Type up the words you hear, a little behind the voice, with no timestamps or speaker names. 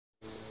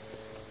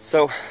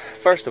So,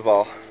 first of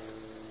all,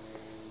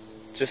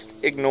 just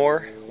ignore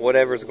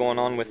whatever's going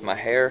on with my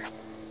hair.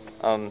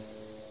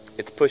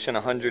 It's pushing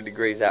 100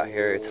 degrees out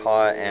here, it's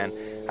hot, and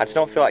I just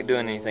don't feel like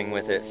doing anything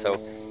with it, so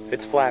if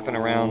it's flapping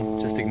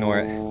around, just ignore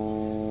it.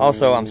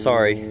 Also, I'm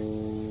sorry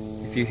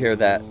if you hear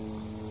that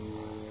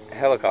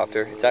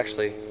helicopter. It's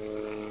actually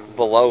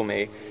below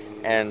me,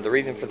 and the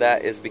reason for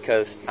that is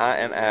because I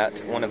am at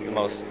one of the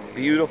most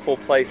beautiful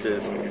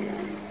places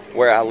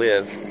where I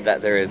live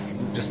that there is.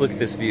 Just look at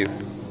this view.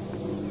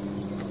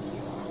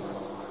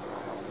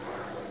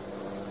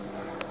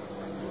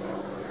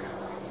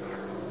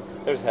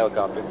 There's a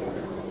helicopter.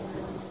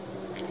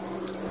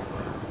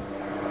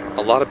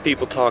 A lot of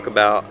people talk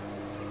about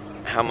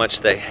how much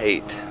they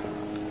hate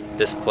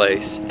this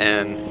place,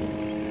 and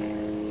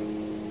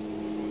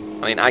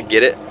I mean, I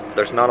get it.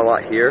 There's not a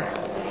lot here,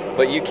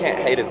 but you can't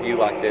hate a view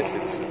like this.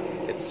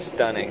 It's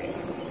stunning.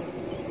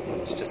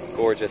 It's just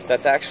gorgeous.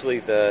 That's actually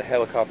the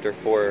helicopter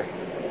for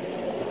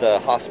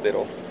the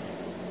hospital.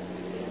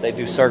 They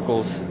do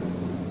circles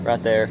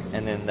right there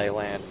and then they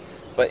land.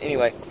 But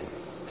anyway,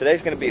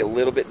 today's going to be a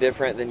little bit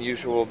different than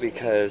usual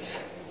because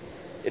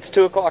it's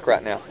 2 o'clock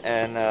right now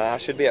and I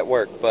should be at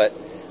work, but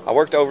I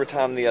worked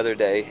overtime the other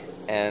day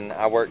and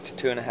I worked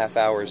 2.5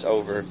 hours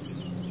over,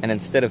 and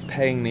instead of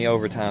paying me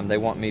overtime, they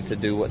want me to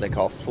do what they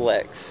call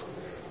flex,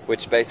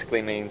 which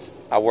basically means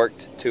I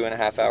worked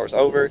 2.5 hours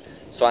over,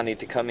 so I need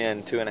to come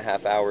in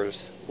 2.5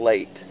 hours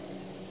late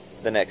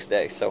the next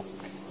day. So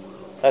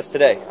that's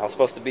today. I was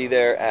supposed to be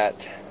there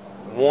at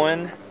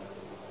 1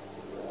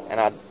 and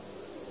I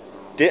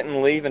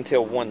didn't leave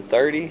until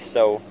 1:30,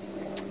 so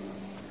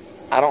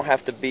I don't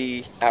have to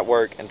be at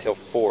work until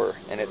 4,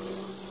 and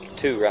it's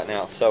 2 right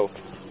now. So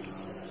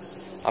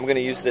I'm going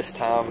to use this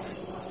time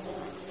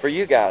for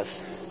you guys.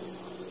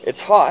 It's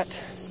hot.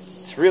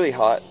 It's really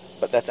hot,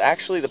 but that's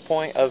actually the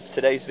point of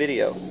today's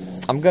video.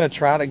 I'm going to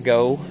try to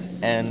go,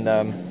 and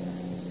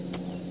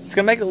it's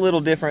going to make it a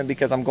little different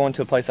because I'm going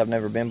to a place I've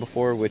never been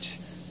before, which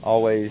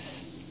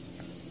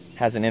always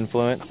has an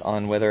influence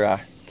on whether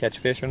I catch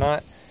fish or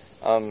not.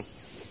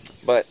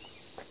 But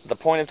the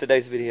point of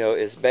today's video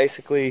is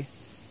basically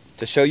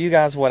to show you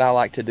guys what I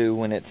like to do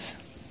when it's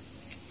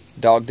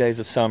dog days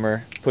of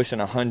summer, pushing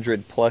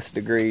 100+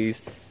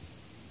 degrees,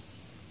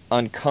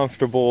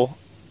 uncomfortable,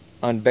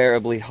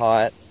 unbearably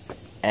hot,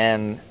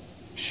 and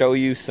show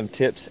you some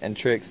tips and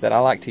tricks that I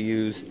like to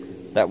use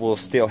that will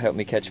still help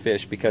me catch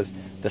fish, because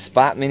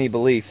despite many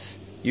beliefs,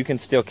 you can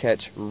still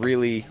catch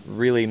really,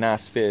 really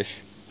nice fish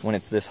when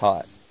it's this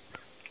hot.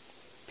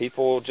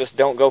 People just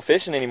don't go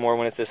fishing anymore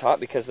when it's this hot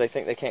because they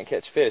think they can't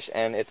catch fish,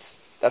 and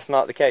that's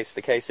not the case.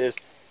 The case is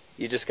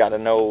you just got to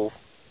know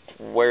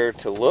where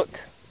to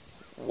look,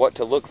 what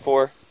to look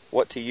for,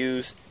 what to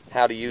use,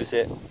 how to use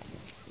it,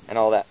 and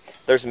all that.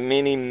 There's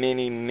many,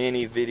 many,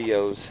 many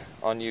videos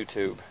on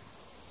YouTube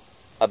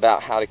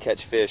about how to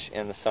catch fish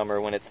in the summer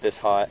when it's this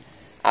hot.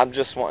 I'm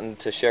just wanting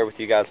to share with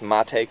you guys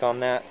my take on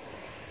that,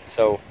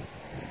 so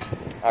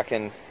I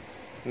can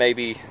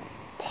maybe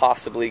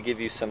possibly give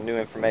you some new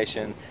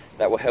information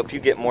that will help you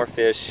get more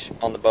fish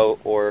on the boat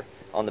or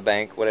on the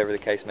bank, whatever the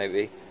case may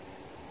be.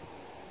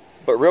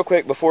 But real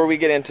quick, before we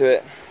get into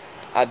it,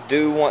 I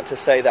do want to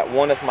say that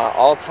one of my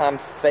all-time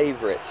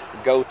favorite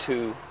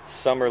go-to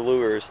summer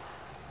lures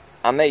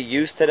I may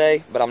use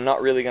today, but I'm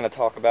not really going to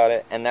talk about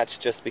it, and that's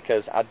just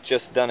because I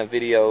just done a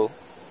video,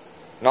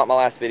 not my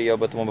last video,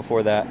 but the one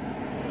before that,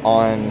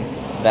 on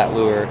that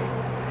lure,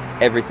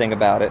 everything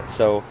about it.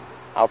 So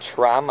I'll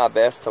try my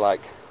best to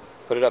like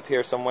put it up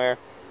here somewhere,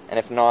 and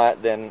if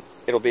not, then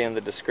it'll be in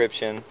the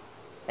description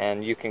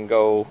and you can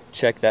go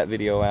check that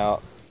video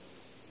out.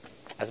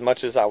 As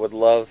much as I would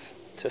love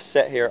to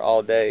sit here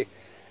all day,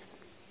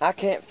 I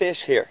can't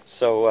fish here,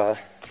 so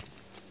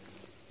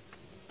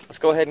let's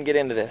go ahead and get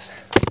into this.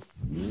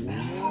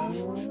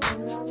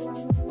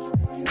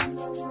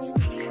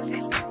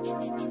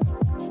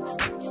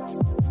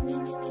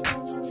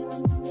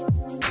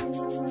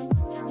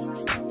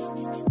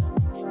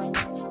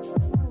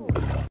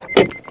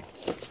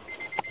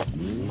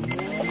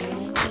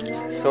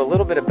 So a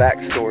little bit of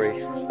backstory,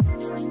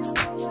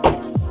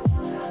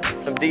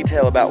 some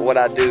detail about what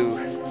I do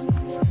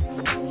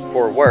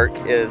for work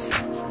is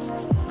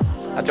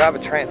I drive a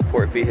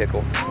transport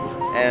vehicle,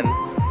 and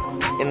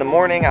in the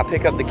morning I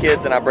pick up the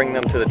kids and I bring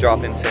them to the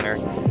drop-in center,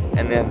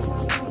 and then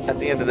at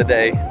the end of the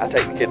day I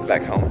take the kids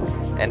back home.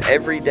 And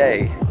every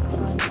day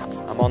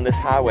I'm on this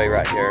highway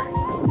right here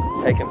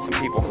taking some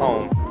people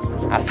home,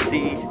 I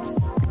see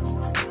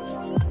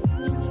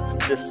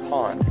this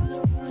pond.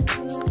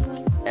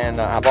 And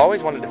I've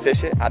always wanted to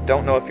fish it. I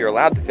don't know if you're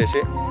allowed to fish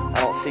it.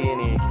 I don't see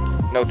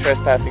no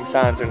trespassing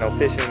signs or no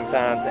fishing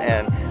signs,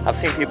 and I've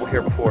seen people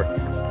here before,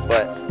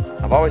 but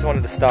I've always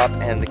wanted to stop,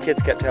 and the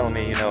kids kept telling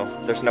me, you know,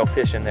 there's no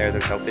fish in there,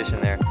 there's no fish in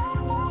there.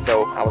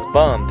 So I was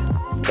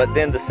bummed, but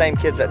then the same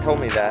kids that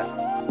told me that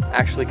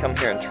actually come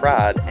here and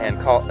tried and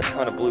caught a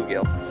ton of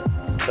bluegill.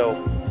 So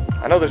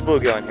I know there's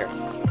bluegill in here.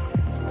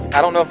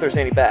 I don't know if there's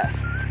any bass,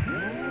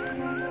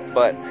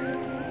 but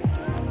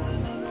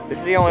this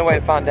is the only way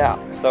to find out.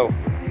 So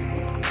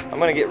I'm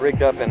gonna get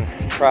rigged up and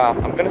try.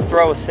 I'm gonna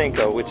throw a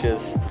Senko, which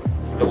is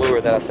the lure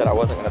that I said I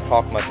wasn't gonna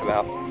talk much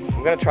about.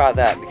 I'm gonna try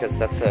that because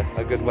that's a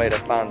good way to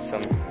find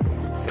some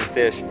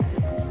fish.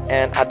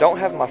 And I don't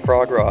have my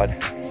frog rod,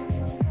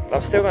 but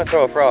I'm still gonna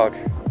throw a frog.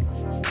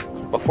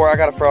 Before I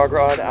got a frog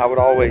rod, I would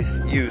always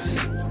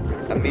use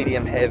a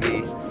medium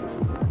heavy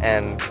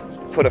and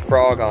put a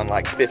frog on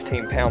like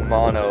 15-pound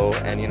mono,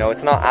 and you know,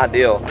 it's not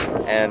ideal,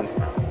 and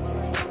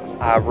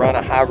I run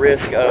a high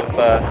risk of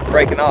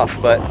breaking off,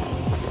 but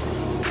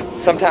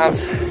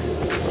sometimes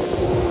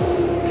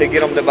to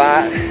get them to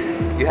bite,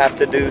 you have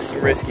to do some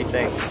risky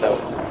things, so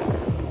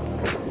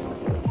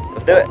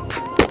let's do it.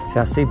 See,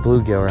 I see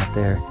bluegill right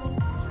there,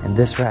 and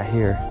this right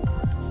here,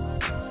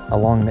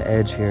 along the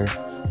edge here,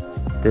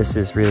 this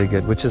is really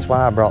good, which is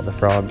why I brought the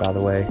frog, by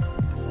the way.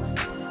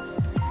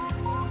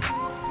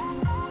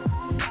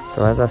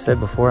 So as I said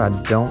before, I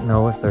don't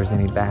know if there's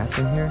any bass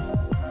in here.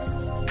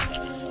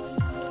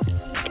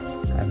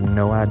 I have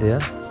no idea.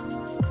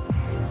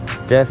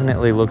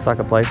 Definitely looks like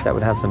a place that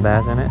would have some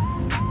bass in it.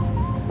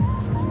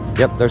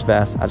 Yep, there's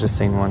bass. I just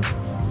seen one.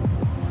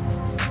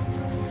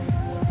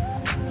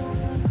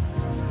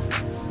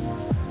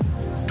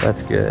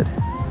 That's good.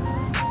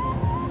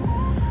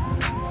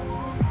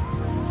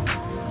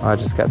 Oh, I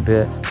just got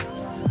bit.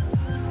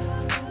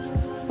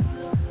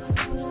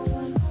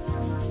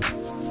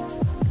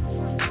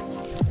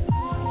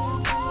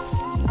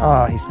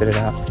 Ah, he spit it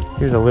out.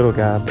 He was a little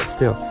guy, but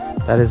still,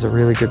 that is a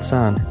really good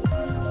sign.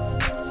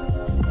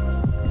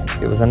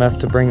 It was enough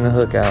to bring the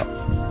hook out.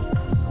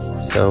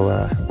 So,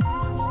 all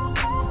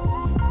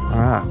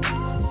right.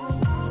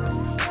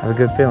 Have a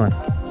good feeling.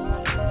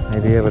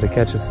 Maybe able to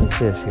catch us some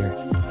fish here.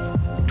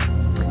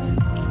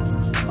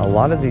 A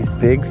lot of these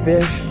big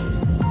fish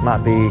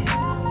might be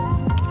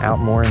out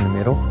more in the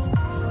middle,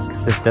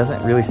 because this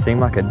doesn't really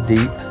seem like a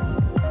deep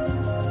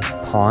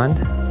pond.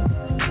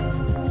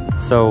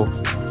 So,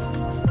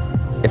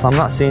 if I'm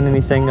not seeing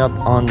anything up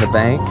on the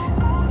bank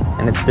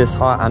and it's this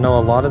hot, I know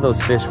a lot of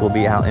those fish will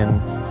be out in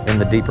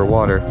the deeper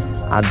water.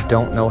 I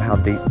don't know how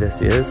deep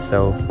this is,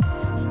 so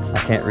I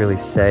can't really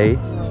say.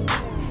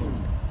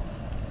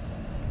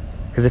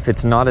 Because if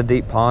it's not a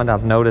deep pond,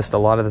 I've noticed a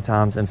lot of the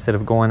times instead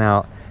of going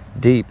out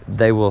deep,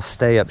 they will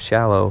stay up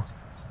shallow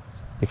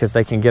because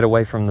they can get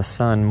away from the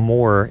sun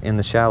more in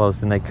the shallows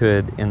than they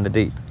could in the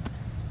deep.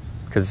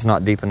 Because it's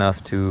not deep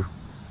enough to,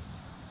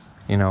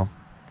 you know,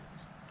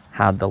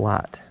 hide the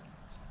light.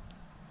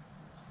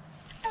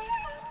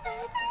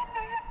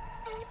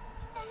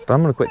 But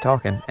I'm gonna quit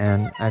talking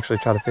and actually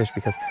try to fish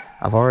because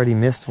I've already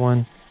missed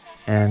one,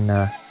 and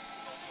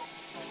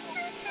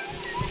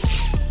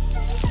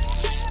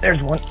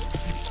there's one.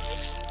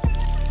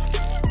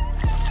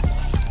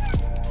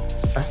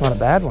 That's not a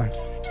bad one.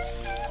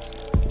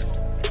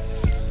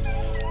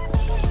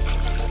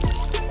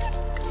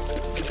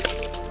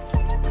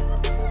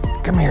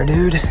 Come here,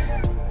 dude.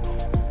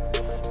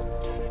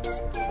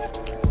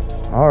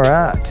 All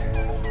right.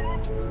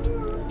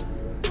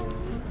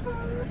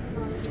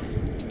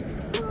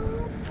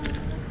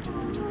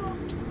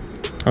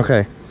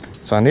 Okay,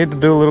 so I need to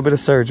do a little bit of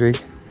surgery.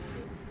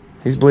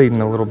 He's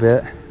bleeding a little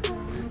bit.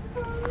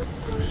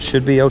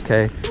 Should be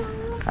okay.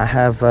 I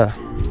have a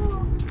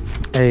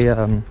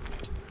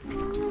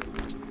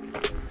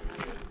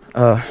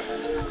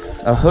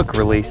hook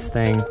release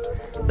thing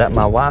that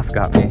my wife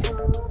got me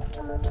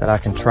that I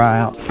can try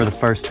out for the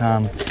first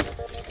time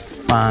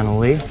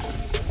finally.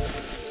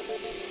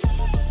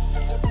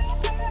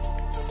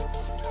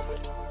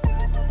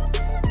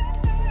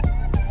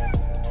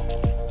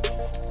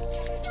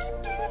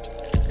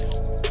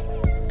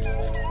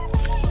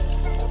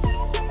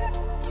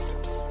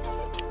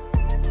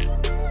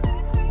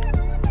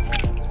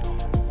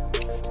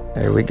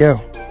 There we go.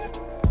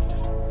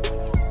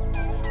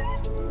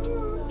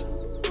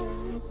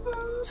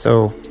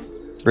 So,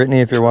 Brittany,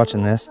 if you're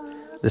watching this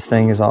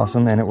thing is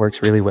awesome and it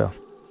works really well.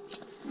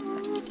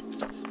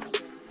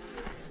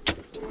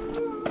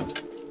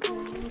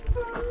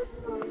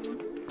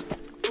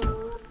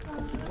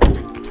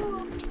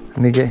 Let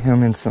me get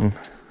him in some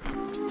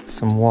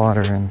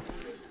water and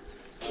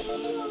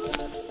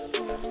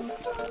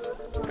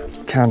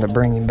kind of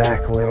bring him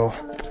back a little.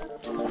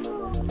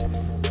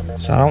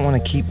 So I don't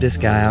want to keep this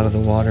guy out of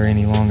the water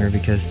any longer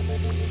because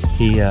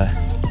he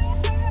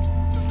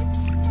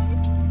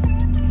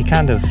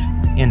kind of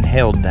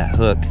inhaled that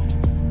hook.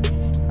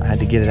 I had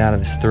to get it out of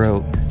his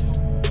throat,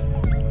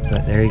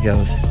 but there he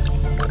goes.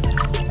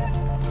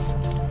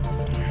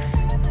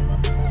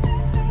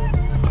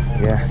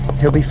 Yeah,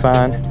 he'll be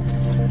fine.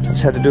 I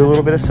just had to do a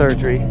little bit of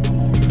surgery.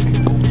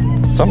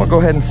 So I'm gonna go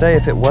ahead and say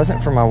if it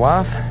wasn't for my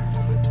wife,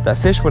 that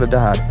fish would have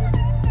died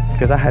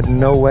because I had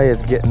no way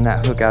of getting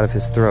that hook out of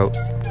his throat.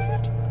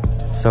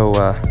 So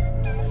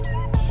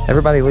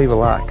everybody leave a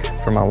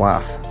like for my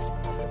wife.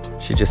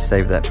 She just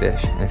saved that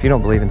fish. And if you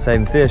don't believe in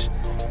saving fish,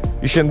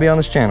 you shouldn't be on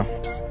this channel.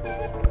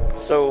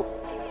 So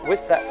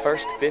with that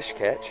first fish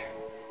catch,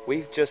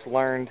 we've just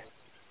learned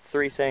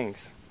 3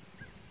 things.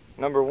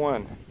 Number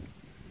 1,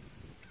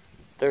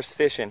 there's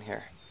fish in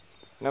here.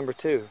 Number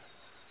 2,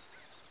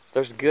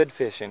 there's good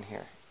fish in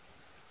here.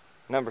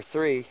 number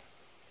 3,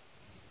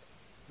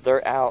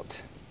 they're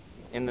out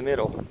in the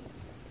middle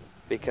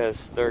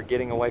because they're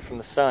getting away from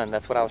the sun.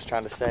 That's what I was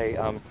trying to say.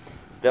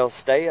 They'll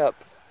stay up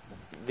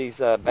these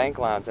bank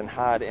lines and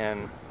hide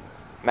in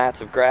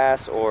mats of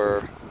grass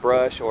or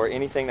brush or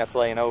anything that's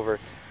laying over.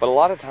 But a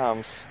lot of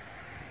times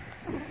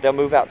they'll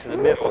move out to the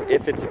middle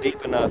if it's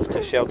deep enough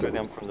to shelter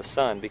them from the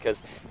sun.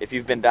 Because if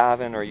you've been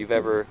diving or you've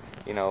ever,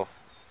 you know,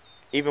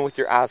 even with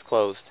your eyes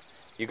closed,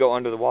 you go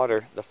under the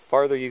water, the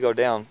farther you go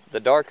down,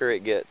 the darker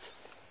it gets.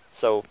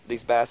 So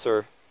these bass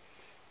are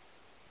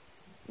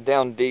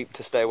down deep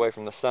to stay away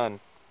from the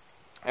sun.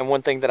 And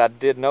one thing that I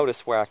did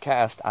notice where I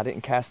cast, I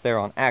didn't cast there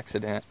on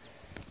accident.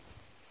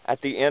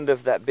 At the end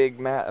of that big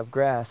mat of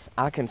grass,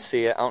 I can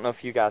see it. I don't know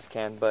if you guys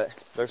can, but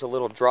there's a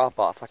little drop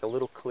off, like a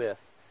little cliff.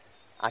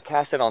 I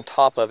cast it on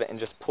top of it and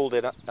just pulled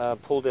it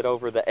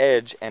over the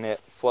edge, and it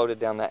floated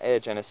down that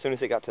edge. And as soon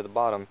as it got to the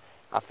bottom,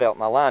 I felt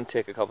my line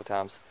tick a couple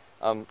times.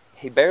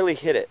 He barely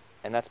hit it,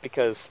 and that's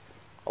because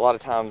a lot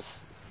of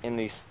times in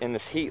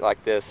this heat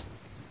like this,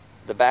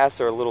 the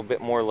bass are a little bit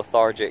more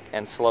lethargic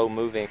and slow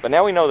moving. But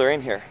now we know they're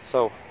in here,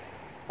 so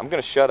I'm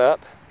gonna shut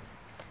up.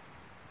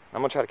 I'm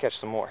gonna try to catch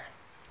some more.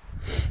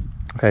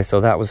 Okay,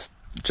 so that was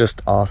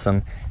just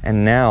awesome.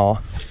 And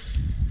now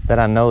that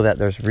I know that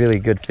there's really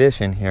good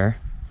fish in here,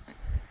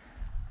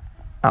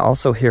 I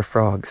also hear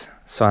frogs.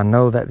 So I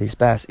know that these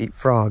bass eat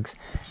frogs.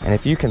 And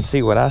if you can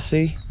see what I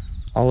see,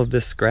 all of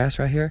this grass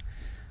right here,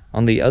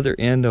 on the other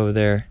end over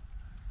there,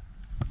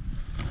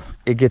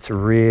 it gets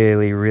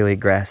really, really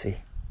grassy.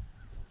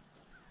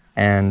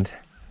 And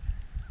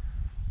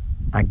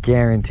I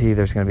guarantee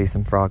there's gonna be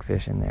some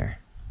frogfish in there.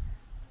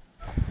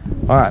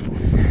 All right,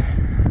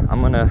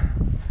 I'm gonna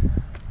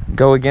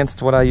go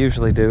against what I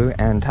usually do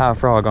and tie a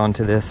frog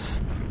onto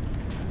this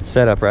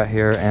setup right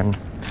here and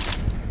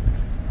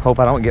hope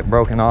I don't get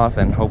broken off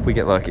and hope we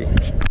get lucky.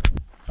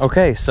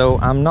 Okay, so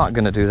I'm not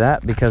gonna do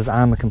that because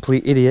I'm a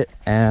complete idiot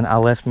and I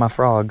left my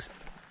frogs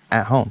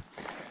at home.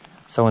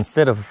 So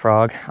instead of a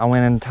frog, I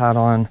went and tied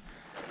on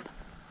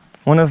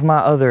one of my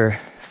other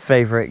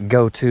favorite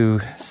go-to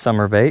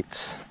summer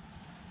baits,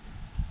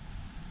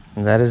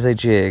 and that is a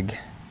jig.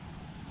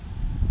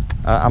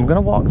 I'm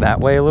gonna walk that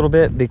way a little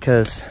bit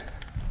because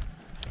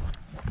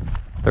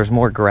there's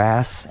more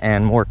grass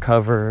and more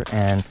cover,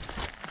 and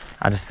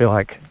I just feel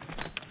like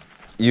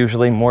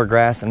usually more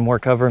grass and more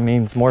cover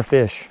means more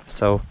fish.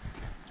 So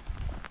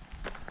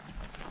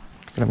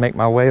I'm gonna make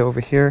my way over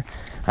here.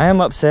 I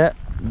am upset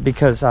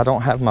because I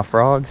don't have my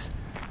frogs,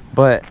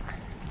 but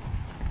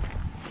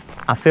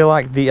I feel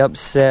like the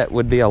upset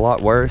would be a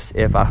lot worse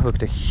if I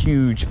hooked a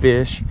huge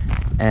fish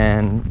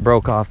and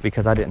broke off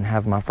because I didn't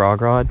have my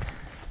frog rod.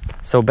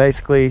 So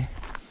basically,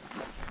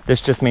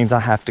 this just means I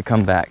have to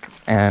come back,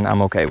 and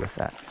I'm okay with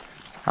that.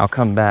 I'll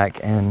come back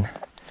and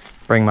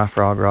bring my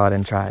frog rod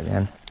and try it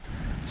then.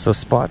 So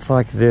spots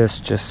like this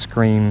just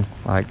scream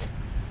like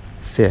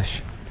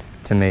fish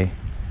to me.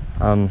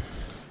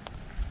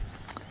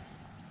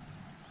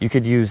 You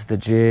could use the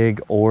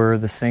jig or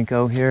the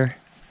Senko here.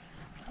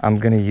 I'm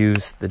gonna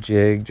use the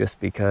jig just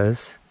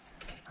because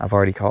I've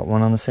already caught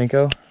one on the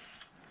Senko.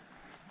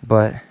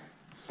 But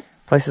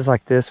places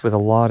like this with a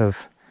lot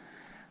of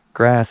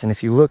grass, and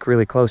if you look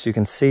really close, you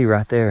can see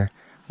right there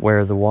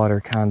where the water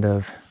kind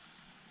of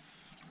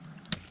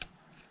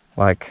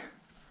like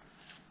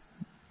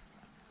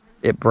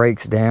it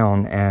breaks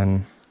down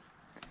and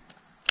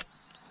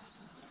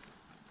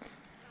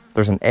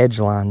there's an edge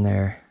line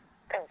there.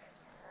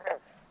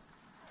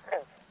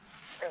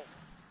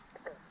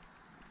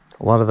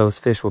 A lot of those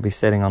fish will be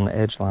sitting on the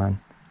edge line.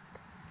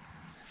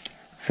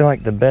 I feel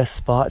like the best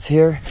spots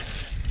here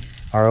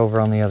are over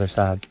on the other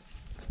side.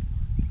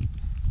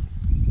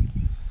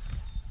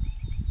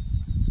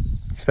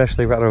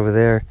 Especially right over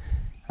there.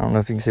 I don't know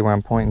if you can see where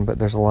I'm pointing, but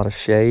there's a lot of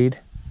shade.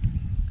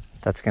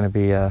 That's gonna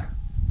be a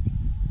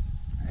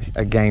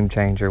game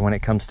changer when it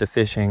comes to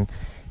fishing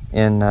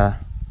in the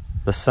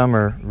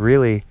summer.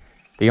 Really,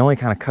 the only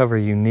kind of cover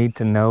you need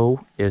to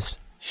know is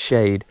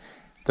shade.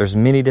 There's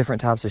many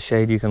different types of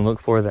shade you can look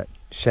for. That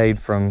shade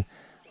from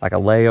like a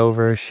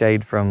layover,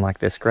 shade from like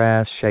this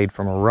grass, shade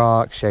from a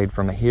rock, shade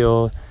from a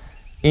hill,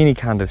 any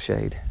kind of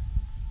shade.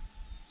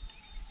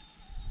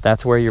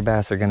 That's where your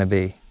bass are gonna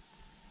be.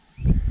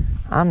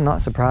 I'm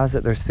not surprised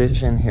that there's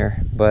fish in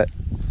here, but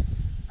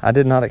I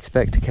did not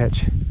expect to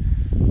catch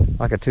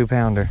like a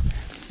 2-pounder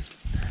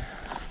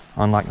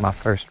on like my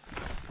first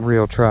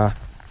real try.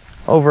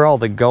 Overall,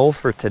 the goal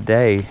for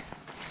today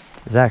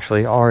has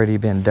actually already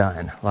been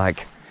done.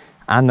 Like,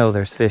 I know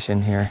there's fish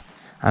in here.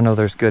 I know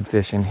there's good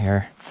fish in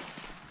here.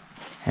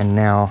 And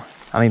now,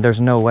 I mean, there's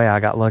no way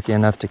I got lucky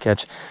enough to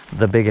catch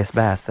the biggest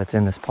bass that's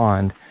in this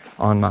pond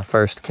on my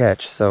first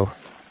catch. So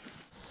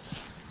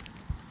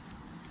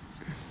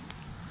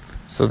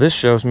this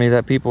shows me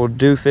that people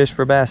do fish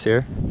for bass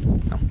here.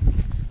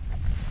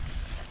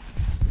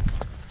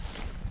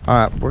 All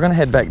right, we're gonna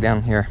head back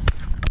down here.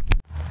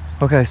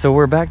 Okay, so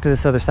we're back to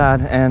this other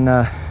side,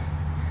 and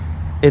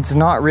it's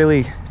not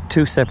really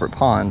two separate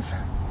ponds.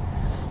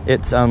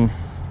 It's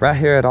right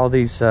here at all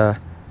these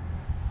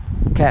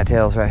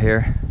cattails right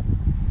here.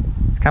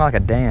 kind of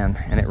like a dam,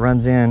 and it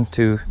runs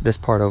into this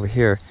part over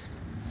here.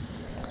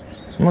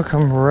 So I'm gonna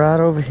come right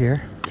over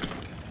here,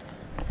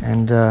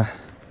 and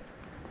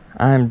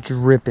I'm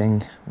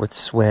dripping with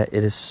sweat.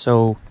 It is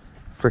so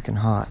freaking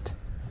hot.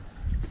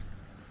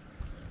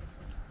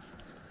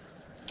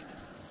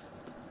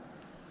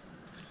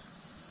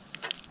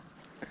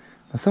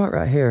 I throw it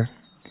right here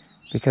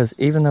because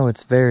even though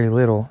it's very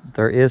little,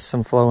 there is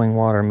some flowing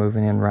water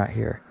moving in right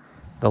here.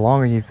 The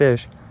longer you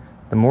fish,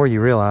 the more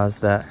you realize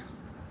that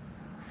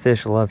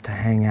fish love to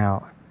hang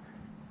out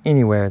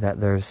anywhere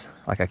that there's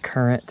like a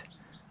current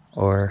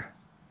or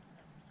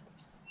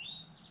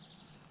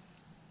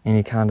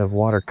any kind of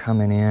water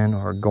coming in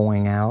or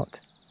going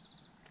out.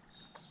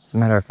 As a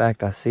matter of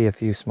fact, I see a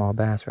few small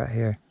bass right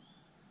here.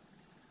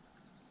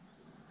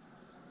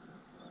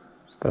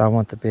 But I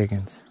want the big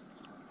ones.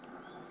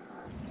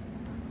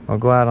 I'll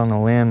go out on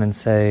a limb and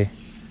say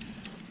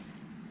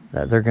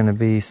that they're going to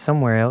be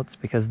somewhere else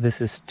because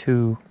this is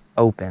too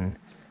open.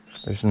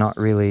 There's not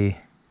really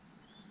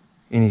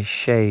any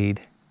shade.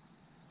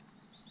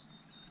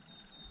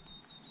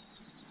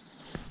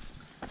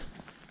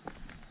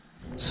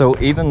 So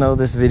even though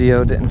this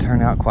video didn't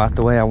turn out quite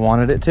the way I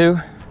wanted it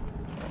to,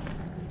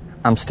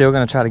 I'm still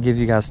going to try to give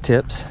you guys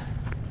tips.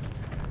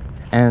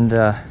 And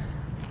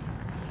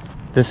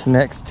this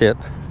next tip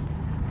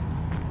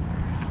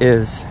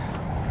is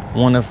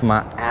one of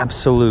my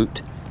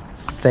absolute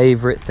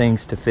favorite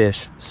things to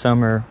fish.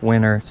 Summer,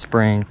 winter,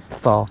 spring,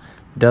 fall,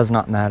 does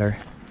not matter.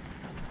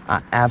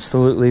 I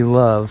absolutely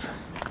love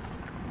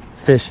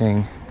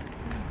fishing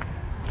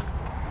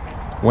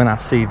when I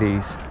see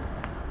these.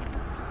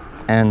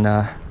 And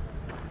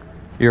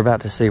you're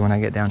about to see when I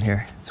get down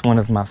here. It's one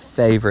of my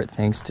favorite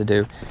things to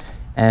do.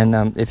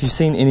 And if you've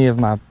seen any of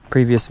my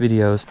previous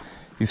videos,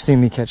 you've seen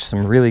me catch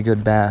some really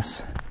good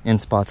bass in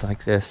spots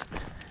like this.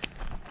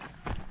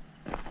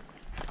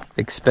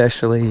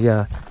 Especially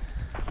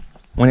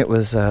when it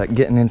was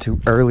getting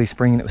into early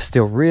spring and it was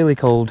still really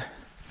cold.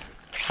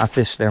 I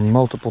fished there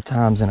multiple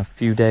times in a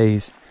few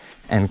days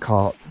and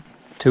caught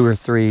 2 or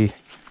 3,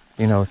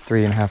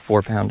 3.5,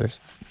 4 pounders.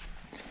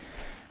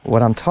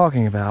 What I'm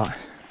talking about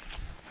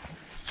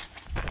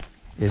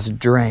is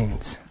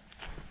drains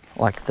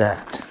like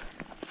that.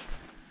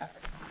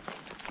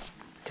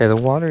 Okay, the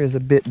water is a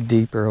bit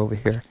deeper over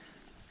here.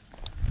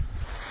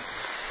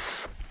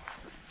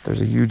 There's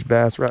a huge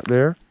bass right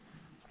there.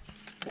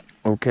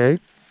 Okay,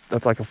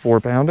 that's like a 4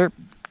 pounder.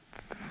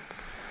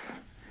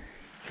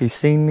 He's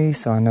seen me,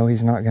 so I know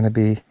he's not going to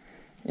be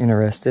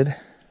interested.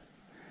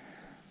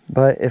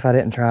 But if I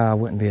didn't try, I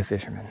wouldn't be a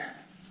fisherman.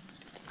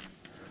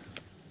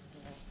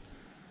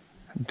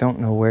 I don't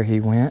know where he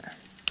went.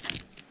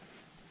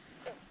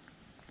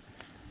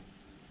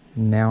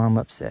 Now I'm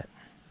upset.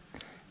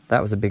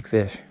 That was a big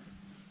fish.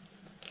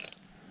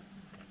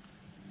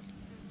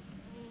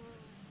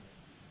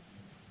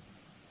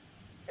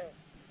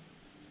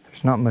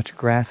 There's not much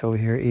grass over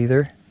here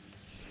either.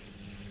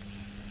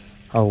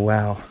 Oh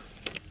wow.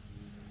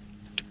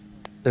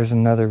 There's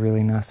another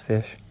really nice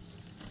fish.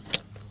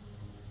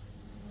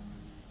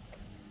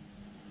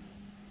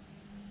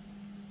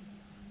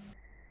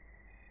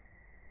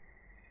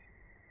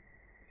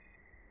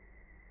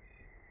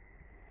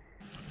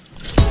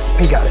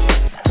 He got it.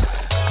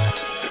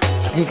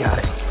 He got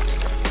it.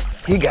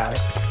 He got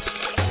it.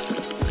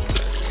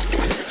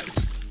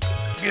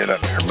 Get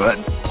up here, bud.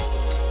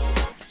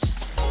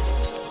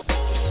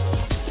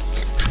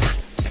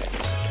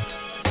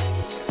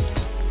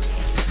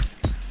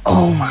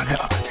 Oh my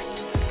God.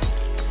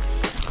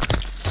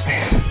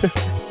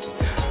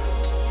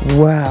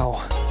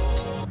 Wow.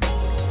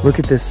 Look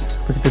at this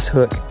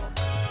hook.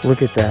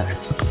 Look at that.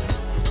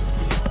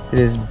 It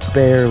is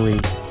barely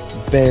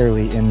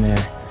in there.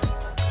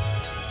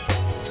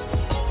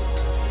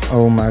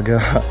 Oh my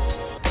God.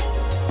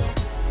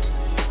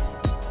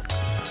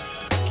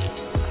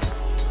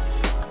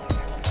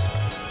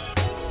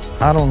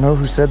 I don't know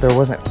who said there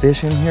wasn't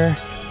fish in here,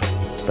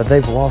 but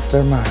they've lost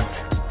their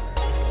minds.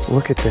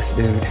 Look at this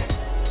dude.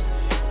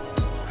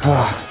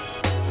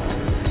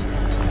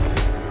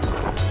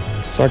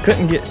 So I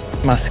couldn't get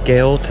my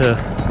scale to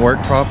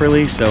work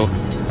properly, so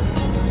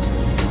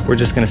we're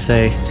just gonna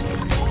say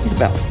he's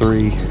about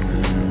 3.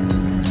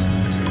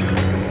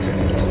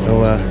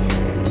 So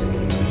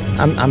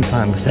I'm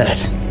fine with that.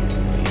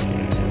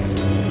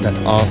 That's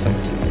awesome.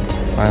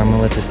 All right, I'm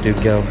gonna let this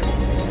dude go.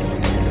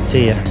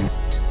 See ya.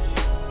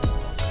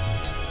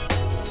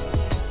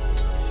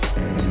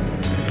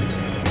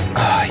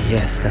 Oh,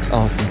 yes, that's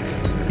awesome.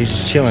 He's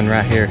just chilling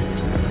right here.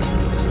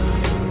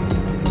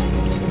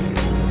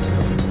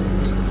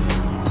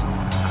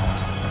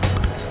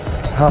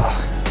 Oh,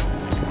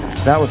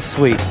 that was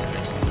sweet.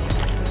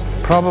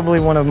 Probably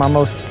one of my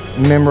most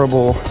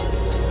memorable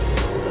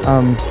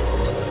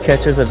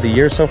catches of the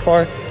year so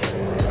far,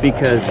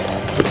 because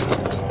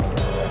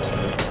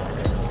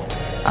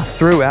I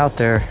threw out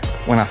there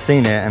when I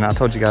seen it, and I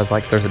told you guys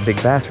like there's a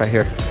big bass right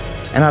here,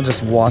 and I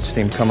just watched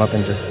him come up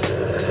and just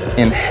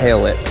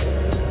inhale it.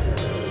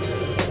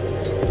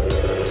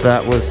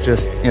 That was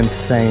just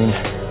insane.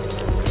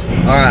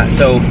 All right,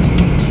 so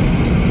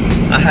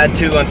I had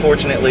to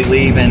unfortunately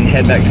leave and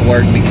head back to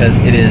work because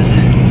it is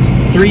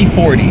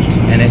 3:40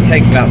 and it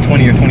takes about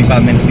 20 or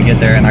 25 minutes to get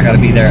there, and I got to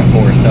be there at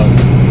 4, so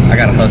I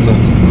got to hustle.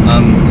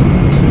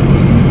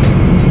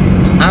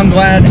 I'm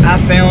glad I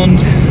found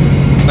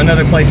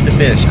another place to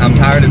fish. I'm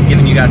tired of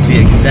giving you guys the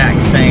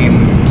exact same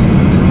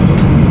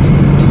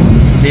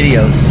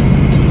videos,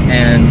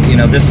 and you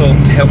know, this will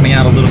help me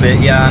out a little bit.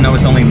 Yeah, I know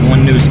it's only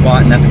one new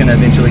spot and that's going to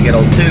eventually get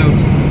old too,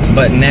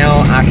 but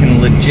now I can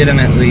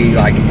legitimately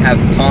like have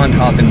pond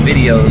hopping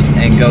videos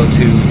and go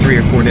to 3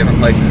 or 4 different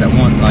places at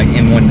once, like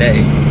in one day.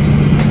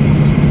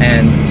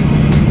 And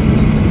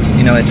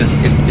you know, it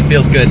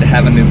feels good to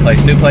have a new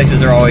place. New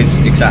places are always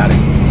exciting.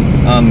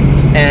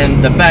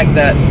 And the fact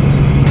that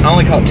I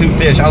only caught 2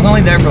 fish, I was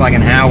only there for like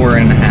an hour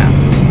and a half,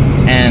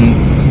 and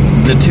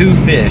the 2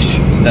 fish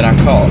that I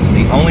caught,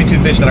 the only 2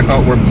 fish that I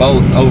caught were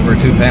both over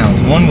 2 pounds.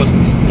 One was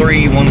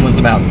 3, one was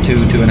about 2,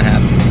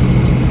 2.5.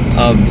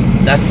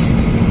 That's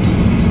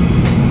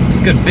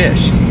good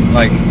fish.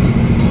 Like,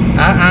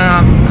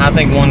 I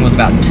think one was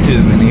about 2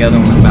 and the other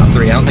one was about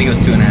 3. I don't think it was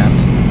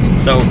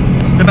 2.5. So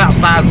it's about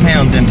 5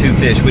 pounds in 2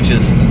 fish, which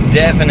is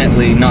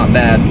definitely not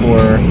bad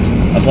for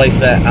a place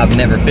that I've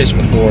never fished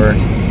before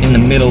in the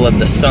middle of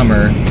the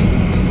summer,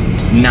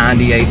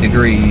 98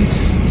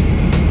 degrees,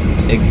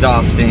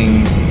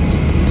 exhausting,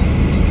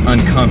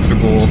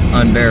 uncomfortable,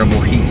 unbearable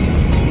heat,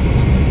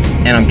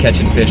 and I'm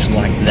catching fish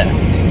like that.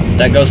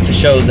 That goes to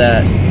show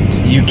that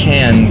you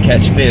can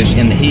catch fish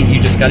in the heat.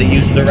 You just got to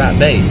use the right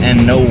bait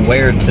and know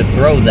where to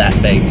throw that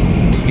bait.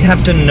 You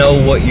have to know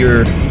what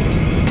your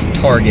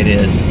target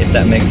is, if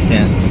that makes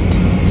sense.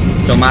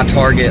 So my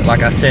target,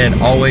 like I said,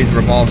 always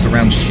revolves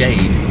around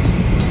shade.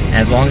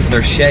 As long as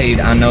there's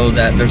shade, I know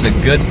that there's a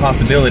good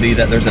possibility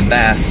that there's a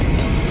bass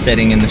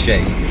sitting in the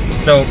shade.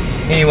 So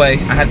anyway,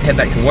 I have to head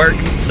back to work,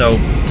 so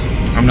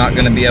I'm not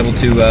going to be able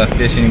to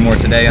fish anymore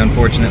today,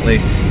 unfortunately.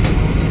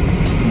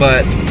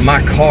 But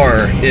my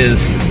car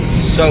is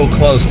so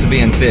close to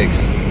being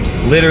fixed.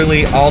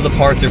 Literally all the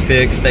parts are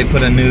fixed. They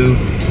put a new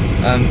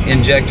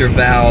injector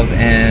valve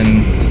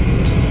and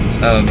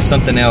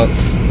something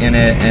else in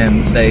it,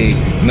 and they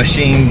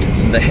machined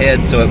the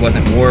head so it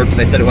wasn't warped.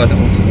 They said it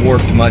wasn't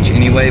warped much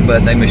anyway,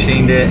 but they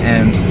machined it,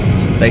 and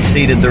they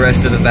seated the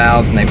rest of the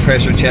valves, and they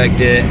pressure checked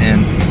it,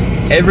 and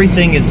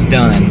everything is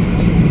done.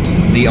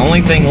 The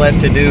only thing left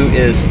to do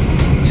is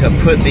to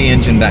put the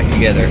engine back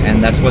together,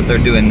 and that's what they're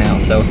doing now.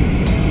 So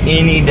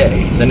any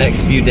day, the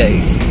next few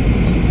days,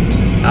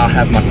 I'll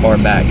have my car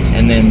back,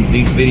 and then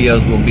these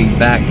videos will be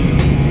back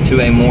to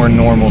a more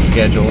normal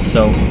schedule.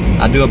 So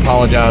I do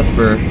apologize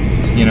for,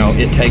 you know,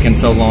 it taking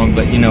so long,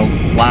 but you know,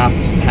 life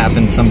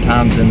happens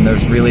sometimes and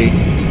there's really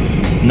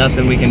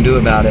nothing we can do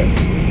about it.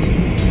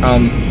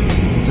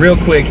 Real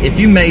quick, if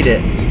you made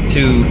it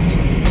to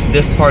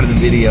this part of the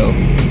video,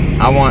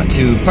 I want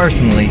to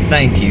personally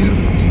thank you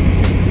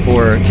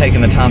for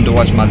taking the time to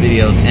watch my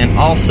videos, and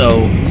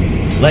also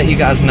let you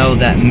guys know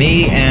that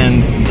me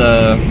and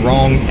the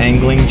Wrong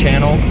Angling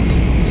channel,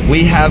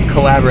 we have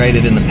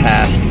collaborated in the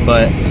past,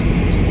 but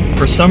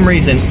for some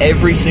reason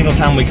every single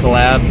time we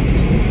collab,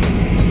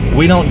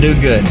 we don't do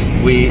good.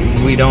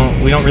 We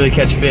don't really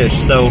catch fish.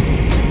 So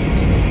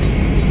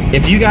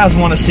if you guys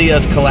want to see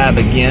us collab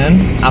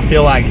again, I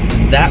feel like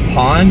that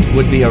pond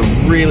would be a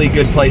really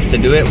good place to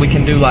do it. We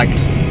can do like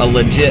a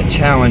legit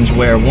challenge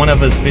where one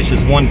of us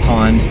fishes one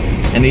pond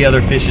and the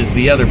other fishes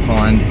the other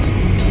pond,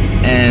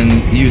 and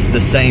use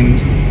the same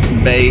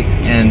bait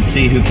and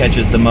see who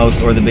catches the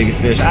most or the biggest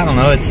fish. I don't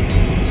know,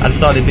 I just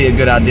thought it'd be a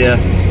good idea.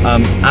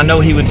 I know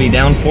he would be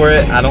down for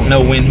it. I don't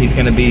know when he's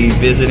gonna be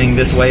visiting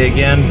this way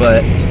again,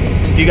 but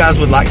if you guys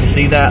would like to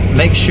see that,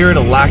 make sure to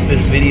like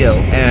this video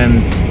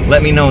and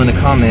let me know in the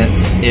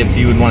comments if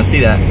you would want to see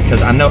that,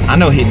 because I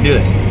know he'd do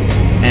it,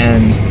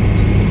 and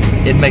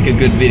it'd make a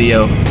good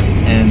video,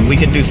 and we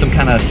could do some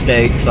kind of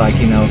stakes, like,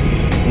 you know,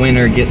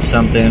 winner gets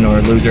something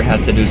or loser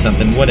has to do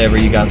something, whatever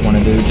you guys want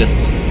to do. Just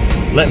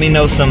let me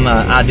know some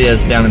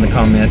ideas down in the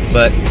comments.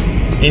 But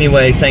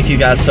anyway, thank you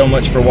guys so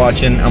much for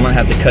watching. I'm gonna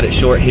have to cut it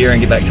short here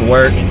and get back to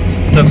work.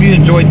 So if you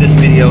enjoyed this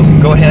video,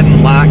 go ahead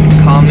and like,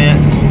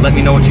 comment, let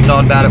me know what you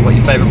thought about it, what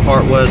your favorite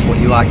part was, what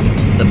you liked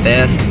the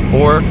best,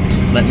 or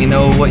let me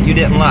know what you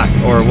didn't like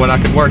or what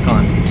I could work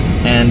on.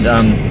 And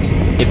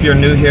if you're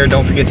new here,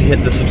 don't forget to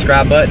hit the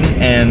subscribe button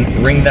and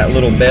ring that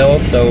little bell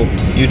so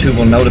YouTube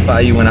will notify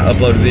you when I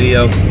upload a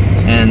video.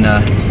 And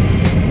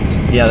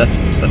yeah,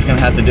 that's gonna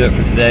have to do it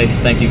for today.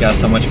 Thank you guys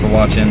so much for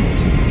watching.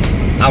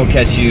 I will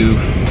catch you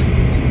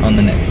on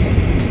the next one.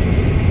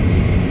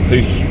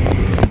 Peace.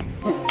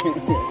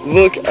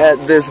 Look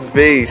at this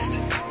beast.